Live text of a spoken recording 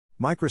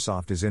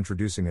Microsoft is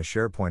introducing a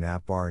SharePoint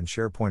app bar in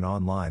SharePoint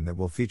Online that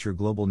will feature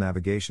global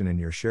navigation in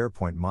your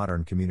SharePoint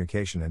modern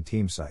communication and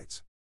team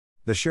sites.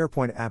 The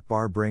SharePoint app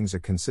bar brings a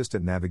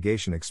consistent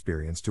navigation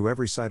experience to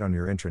every site on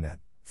your intranet,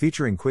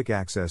 featuring quick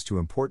access to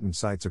important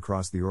sites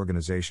across the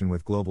organization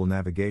with global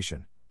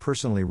navigation,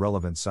 personally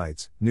relevant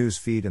sites, news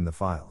feed and the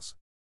files.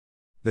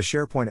 The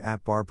SharePoint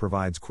app bar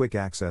provides quick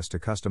access to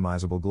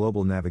customizable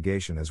global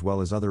navigation as well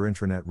as other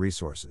intranet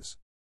resources.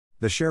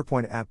 The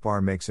SharePoint app bar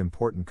makes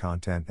important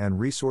content and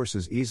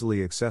resources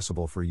easily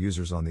accessible for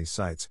users on these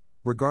sites,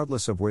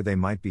 regardless of where they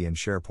might be in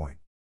SharePoint.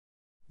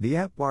 The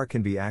app bar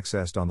can be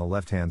accessed on the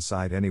left-hand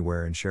side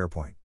anywhere in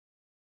SharePoint.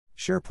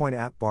 SharePoint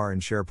app bar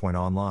in SharePoint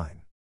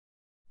Online.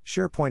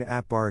 SharePoint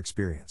app bar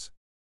experience.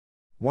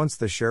 Once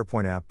the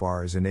SharePoint app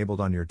bar is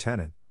enabled on your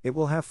tenant, it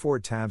will have 4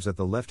 tabs at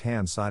the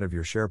left-hand side of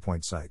your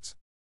SharePoint sites.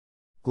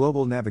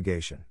 Global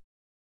navigation.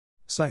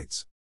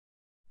 Sites.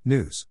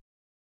 News.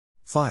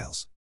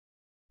 Files.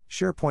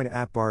 SharePoint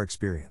app bar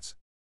experience.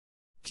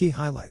 Key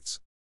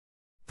highlights.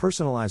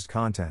 Personalized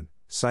content,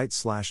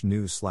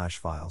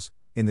 sites/news/files,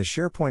 in the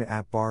SharePoint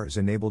app bar is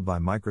enabled by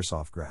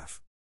Microsoft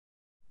Graph.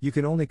 You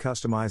can only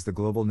customize the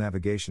global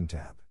navigation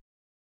tab.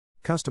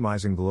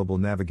 Customizing global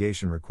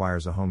navigation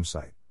requires a home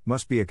site,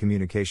 must be a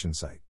communication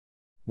site.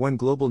 When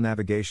global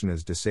navigation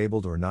is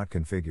disabled or not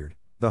configured,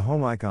 the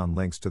home icon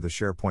links to the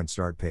SharePoint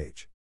start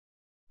page.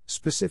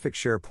 Specific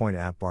SharePoint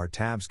app bar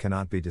tabs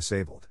cannot be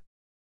disabled.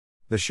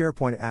 The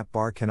SharePoint app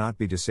bar cannot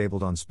be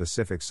disabled on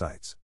specific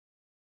sites.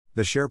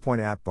 The SharePoint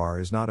app bar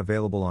is not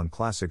available on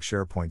classic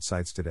SharePoint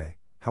sites today,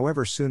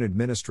 however soon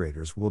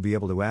administrators will be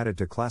able to add it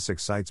to classic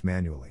sites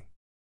manually.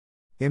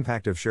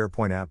 Impact of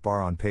SharePoint app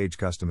bar on page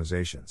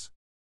customizations.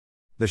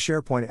 The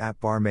SharePoint app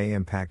bar may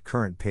impact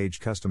current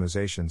page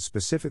customizations,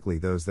 specifically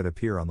those that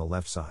appear on the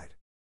left side.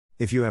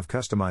 If you have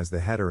customized the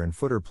header and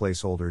footer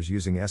placeholders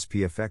using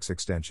SPFX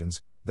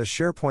extensions, the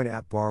SharePoint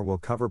app bar will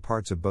cover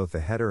parts of both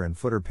the header and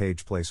footer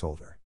page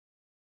placeholder.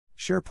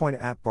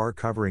 SharePoint app bar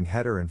covering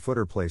header and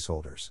footer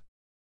placeholders.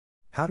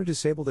 How to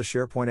disable the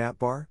SharePoint app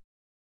bar?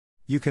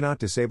 You cannot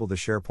disable the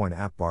SharePoint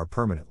app bar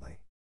permanently.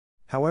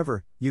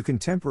 However, you can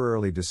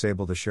temporarily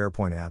disable the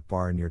SharePoint app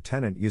bar in your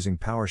tenant using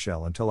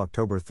PowerShell until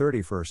October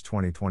 31,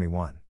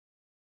 2021.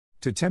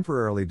 To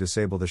temporarily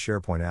disable the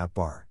SharePoint app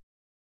bar.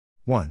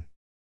 1.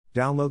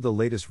 Download the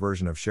latest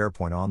version of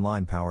SharePoint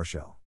Online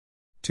PowerShell.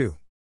 2.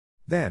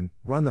 Then,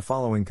 run the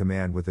following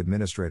command with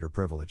administrator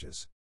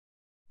privileges.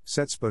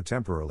 Set SPO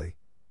temporarily.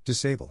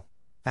 Disable.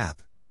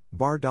 App.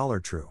 Bar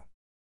 $true.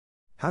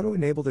 How to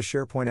enable the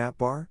SharePoint app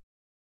bar?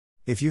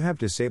 If you have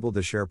disabled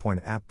the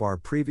SharePoint app bar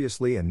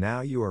previously and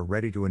now you are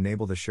ready to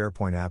enable the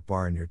SharePoint app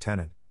bar in your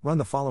tenant, run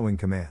the following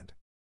command.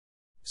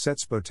 Set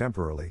SPO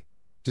temporarily.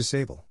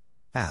 Disable.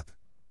 App.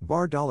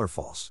 Bar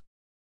 $false.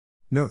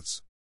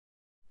 Notes.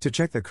 To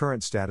check the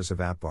current status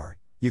of app bar,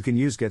 you can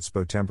use get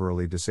SPO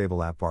temporarily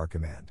disable app bar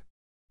command.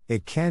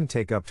 It can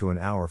take up to an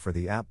hour for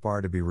the app bar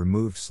to be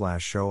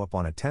removed/show up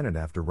on a tenant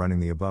after running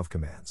the above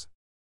commands.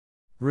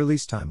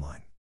 Release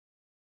timeline.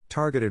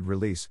 Targeted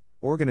release,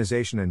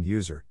 organization and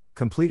user,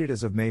 completed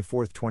as of May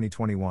 4,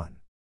 2021.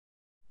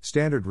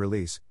 Standard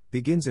release,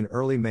 begins in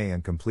early May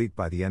and complete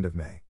by the end of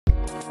May.